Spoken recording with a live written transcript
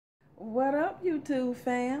What up, YouTube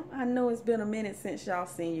fam? I know it's been a minute since y'all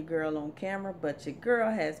seen your girl on camera, but your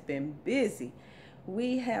girl has been busy.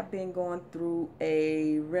 We have been going through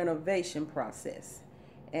a renovation process.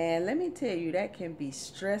 And let me tell you, that can be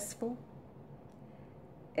stressful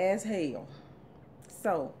as hell.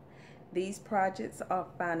 So, these projects are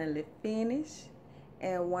finally finished.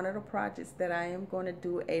 And one of the projects that I am going to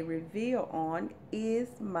do a reveal on is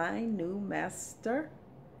my new master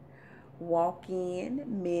walk-in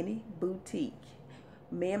mini boutique.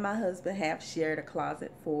 Me and my husband have shared a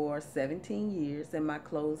closet for 17 years, and my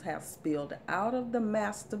clothes have spilled out of the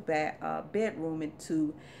master bedroom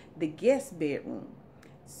into the guest bedroom.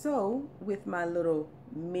 So with my little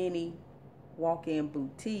mini walk-in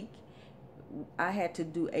boutique, I had to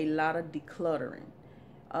do a lot of decluttering,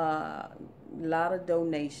 a lot of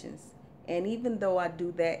donations, and even though I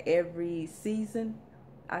do that every season,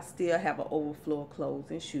 I still have an overflow of clothes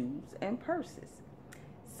and shoes and purses.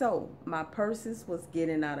 So my purses was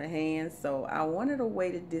getting out of hand, so I wanted a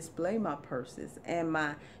way to display my purses and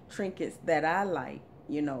my trinkets that I like.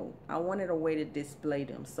 I wanted a way to display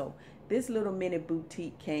them. So this little mini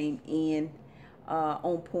boutique came in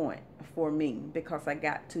on point for me because I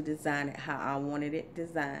got to design it how I wanted it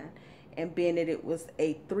designed. And being that it was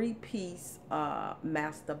a three-piece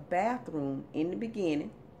master bathroom in the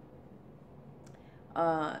beginning,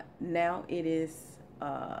 now it is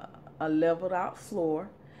a leveled out floor.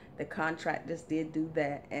 The contractors did do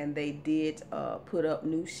that, and they did put up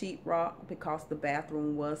new sheetrock because the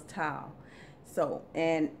bathroom was tile. So,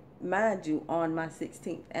 and mind you, on my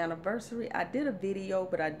 16th anniversary, I did a video,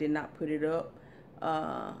 but I did not put it up.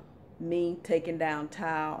 Me taking down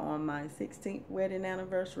tile on my 16th wedding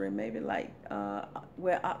anniversary, maybe like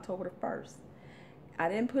October the 1st. I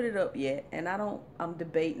didn't put it up yet, and I'm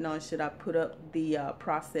debating on should I put up the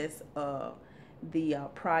process of the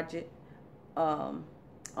project on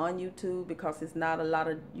YouTube, because it's not a lot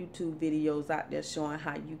of YouTube videos out there showing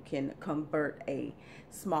how you can convert a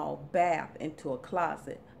small bath into a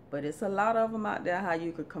closet, but it's a lot of them out there how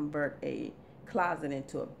you could convert a closet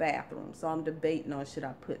into a bathroom. So I'm debating on should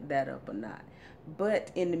I put that up or not.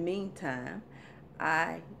 But in the meantime,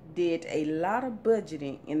 I did a lot of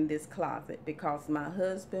budgeting in this closet because my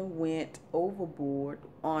husband went overboard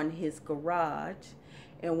on his garage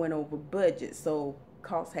and went over budget, so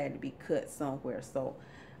costs had to be cut somewhere. So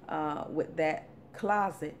with that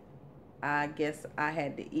closet, I guess I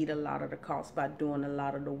had to eat a lot of the cost by doing a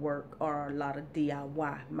lot of the work or a lot of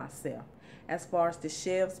DIY myself. As far as the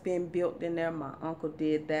shelves being built in there, my uncle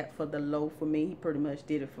did that for the low for me. He pretty much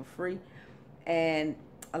did it for free. And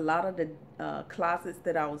a lot of the closets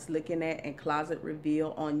that I was looking at and closet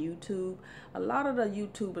reveal on YouTube, a lot of the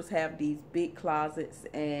YouTubers have these big closets,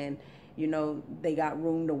 and they got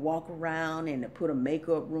room to walk around and to put a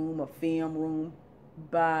makeup room, a film room.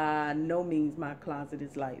 By no means my closet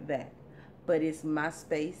is like that, but it's my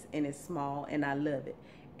space and it's small and I love it.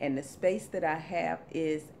 And the space that I have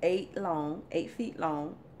is 8 feet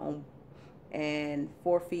long and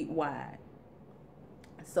 4 feet wide.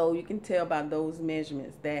 So you can tell by those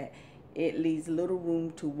measurements that it leaves little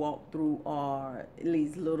room to walk through, or it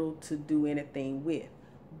leaves little to do anything with.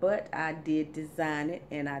 But I did design it,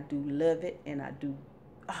 and I do love it, and I do.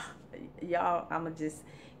 Y'all, I'm going to just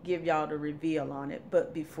give y'all the reveal on it.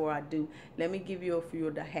 But before I do, let me give you a few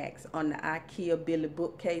of the hacks. On the IKEA Billy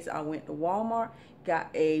bookcase, I went to Walmart, got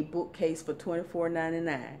a bookcase for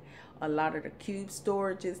 $24.99. A lot of the cube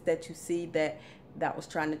storages that you see that was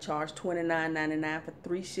trying to charge $29.99 for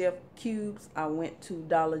 3 shelf cubes, I went to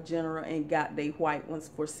Dollar General and got the white ones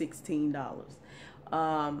for $16.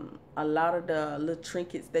 A lot of the little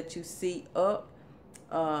trinkets that you see up,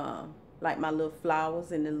 like my little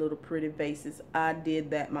flowers and the little pretty vases, I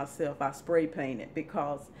did that myself. I spray painted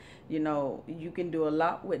because you can do a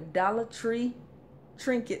lot with Dollar Tree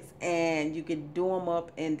trinkets, and you can do them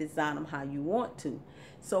up and design them how you want to.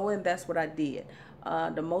 So, and that's what I did.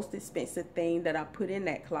 The most expensive thing that I put in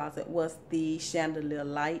that closet was the chandelier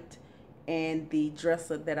light and the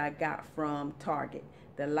dresser that I got from Target.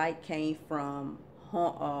 The light came from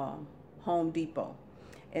Home Depot.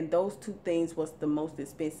 And those two things was the most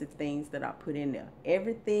expensive things that I put in there.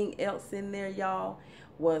 Everything else in there, y'all,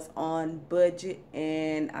 was on budget,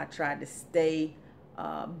 and I tried to stay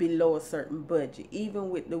below a certain budget. Even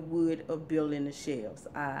with the wood of building the shelves,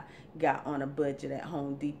 I got on a budget at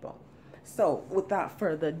Home Depot. So without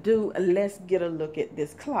further ado, let's get a look at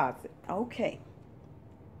this closet. Okay.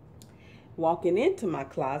 Walking into my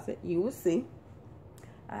closet, you will see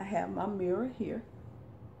I have my mirror here.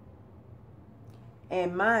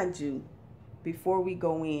 And mind you, before we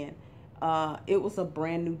go in, it was a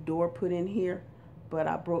brand new door put in here, but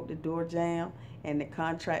I broke the door jamb, And the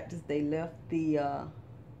contractors, they left the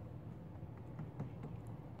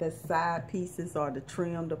side pieces or the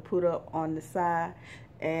trim to put up on the side.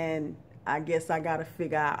 And I guess I got to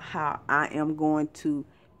figure out how I am going to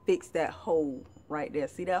fix that hole right there.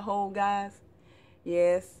 See that hole, guys?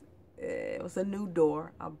 Yes, it was a new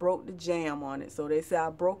door. I broke the jamb on it. So they say I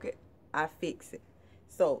broke it, I fix it.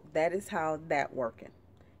 So that is how that working.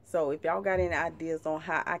 So if y'all got any ideas on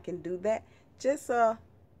how I can do that, just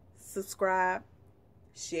subscribe,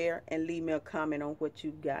 share, and leave me a comment on what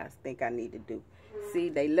you guys think I need to do. See,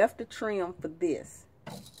 they left the trim for this.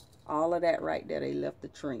 All of that right there, they left the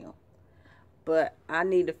trim. But I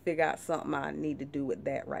need to figure out something I need to do with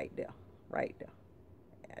that right there. Right there.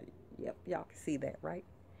 Yep, y'all can see that, right?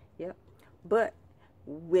 Yep. But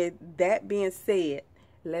with that being said,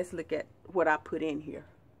 let's look at what I put in here.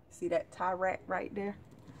 See that tie rack right there?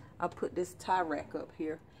 I put this tie rack up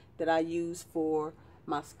here that I use for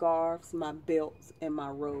my scarves, my belts, and my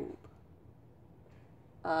robe.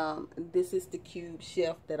 This is the cube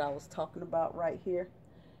shelf that I was talking about right here,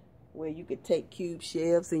 where you could take cube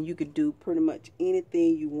shelves and you could do pretty much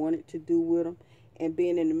anything you wanted to do with them. And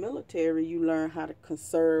being in the military, you learn how to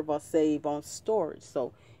conserve or save on storage.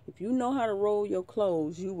 So if you know how to roll your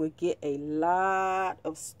clothes, you will get a lot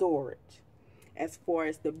of storage. As far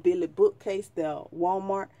as the Billy bookcase, the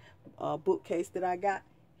Walmart bookcase that I got,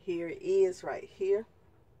 here it is right here.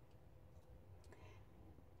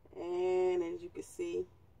 And as you can see,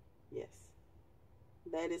 yes,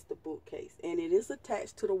 that is the bookcase. And it is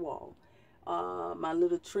attached to the wall. My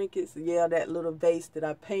little trinkets, yeah, that little vase that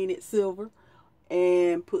I painted silver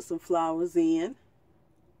and put some flowers in.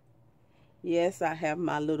 Yes, I have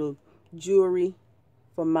my little jewelry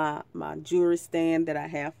for my jewelry stand that I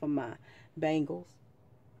have for my bangles.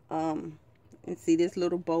 And see this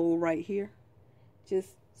little bowl right here? Just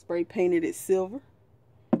spray painted it silver.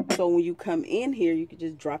 So when you come in here, you can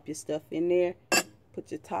just drop your stuff in there,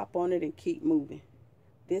 put your top on it, and keep moving.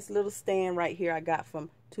 This little stand right here I got from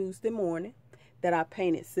Tuesday morning that I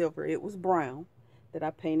painted silver. It was brown that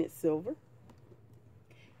I painted silver.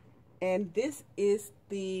 And this is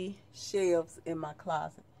the shelves in my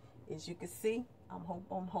closet. As you can see,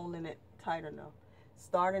 I'm holding it tight enough.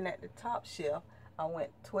 Starting at the top shelf, I went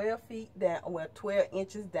 12 feet down, well, 12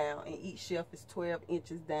 inches down, and each shelf is 12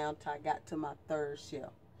 inches down till I got to my third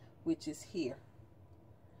shelf, which is here.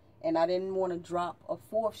 And I didn't want to drop a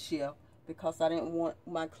fourth shelf because I didn't want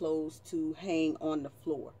my clothes to hang on the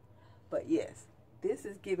floor. But yes, this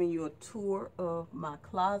is giving you a tour of my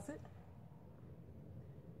closet.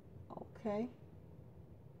 Okay.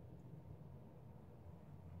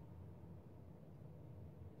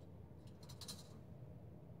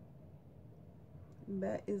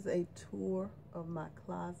 That is a tour of my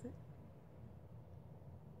closet.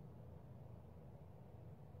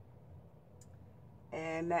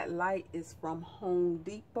 And that light is from Home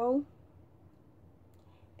Depot.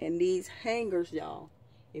 And these hangers, y'all,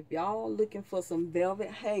 if y'all looking for some velvet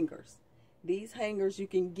hangers, these hangers you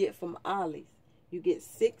can get from Ollie's. You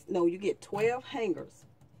get 12 hangers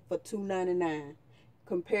for $2.99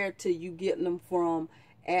 compared to you getting them from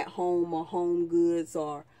At Home or Home Goods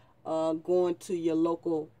or going to your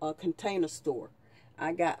local container store.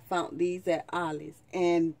 I found these at Ollie's,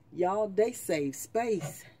 and y'all, they save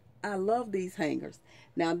space. I love these hangers.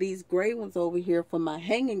 Now these gray ones over here for my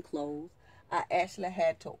hanging clothes, I actually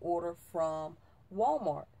had to order from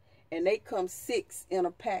Walmart, and they come 6 in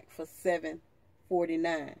a pack for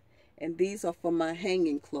 $7.49. And these are for my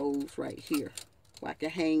hanging clothes right here. I can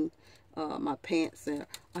hang my pants and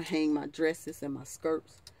I hang my dresses and my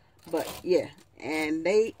skirts. But yeah, and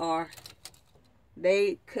they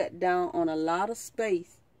cut down on a lot of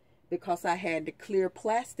space because I had the clear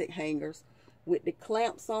plastic hangers with the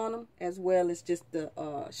clamps on them, as well as just the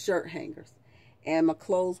shirt hangers. And my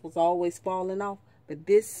clothes was always falling off. But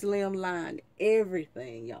this slim line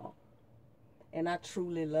everything, y'all. And I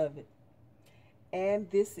truly love it.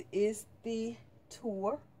 And this is the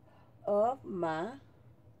tour of my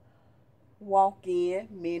walk-in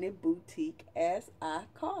mini boutique, as I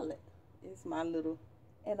call it. It's my little,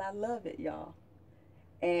 and I love it, y'all.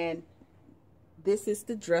 And this is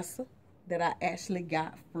the dresser that I actually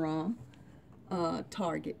got from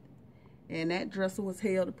Target. And that dresser was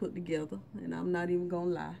hell to put together, and I'm not even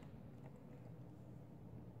gonna lie.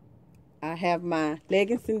 I have my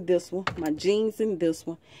leggings in this one, my jeans in this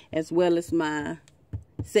one, as well as my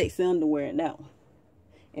sexy underwear in that one,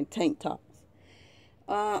 and tank tops.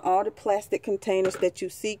 All the plastic containers that you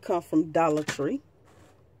see come from Dollar Tree.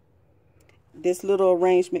 This little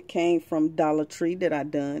arrangement came from Dollar Tree that I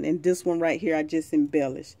done, and this one right here I just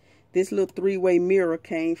embellished. This little 3-way mirror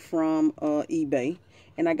came from eBay,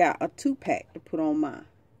 And I got a 2-pack to put on my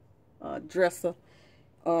dresser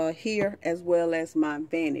here, as well as my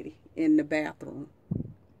vanity in the bathroom.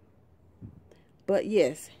 But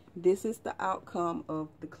yes, this is the outcome of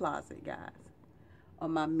the closet, guys, or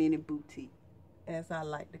my mini boutique, as I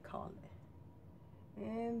like to call it.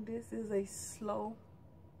 And this is a slow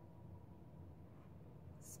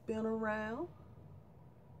spin around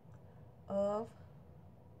of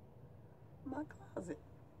my closet.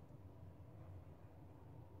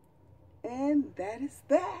 And that is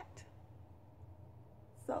that.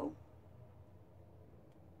 So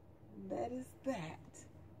that is that.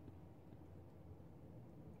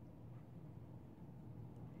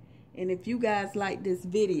 And if you guys like this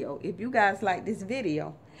video,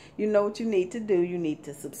 you know what you need to do. You need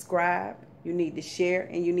to subscribe, you need to share,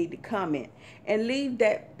 and you need to comment. And leave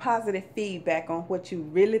that positive feedback on what you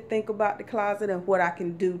really think about the closet and what I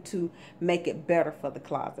can do to make it better for the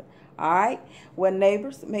closet. Alright? Well,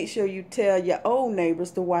 neighbors, make sure you tell your old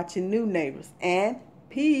neighbors to watch your new neighbors. And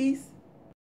peace.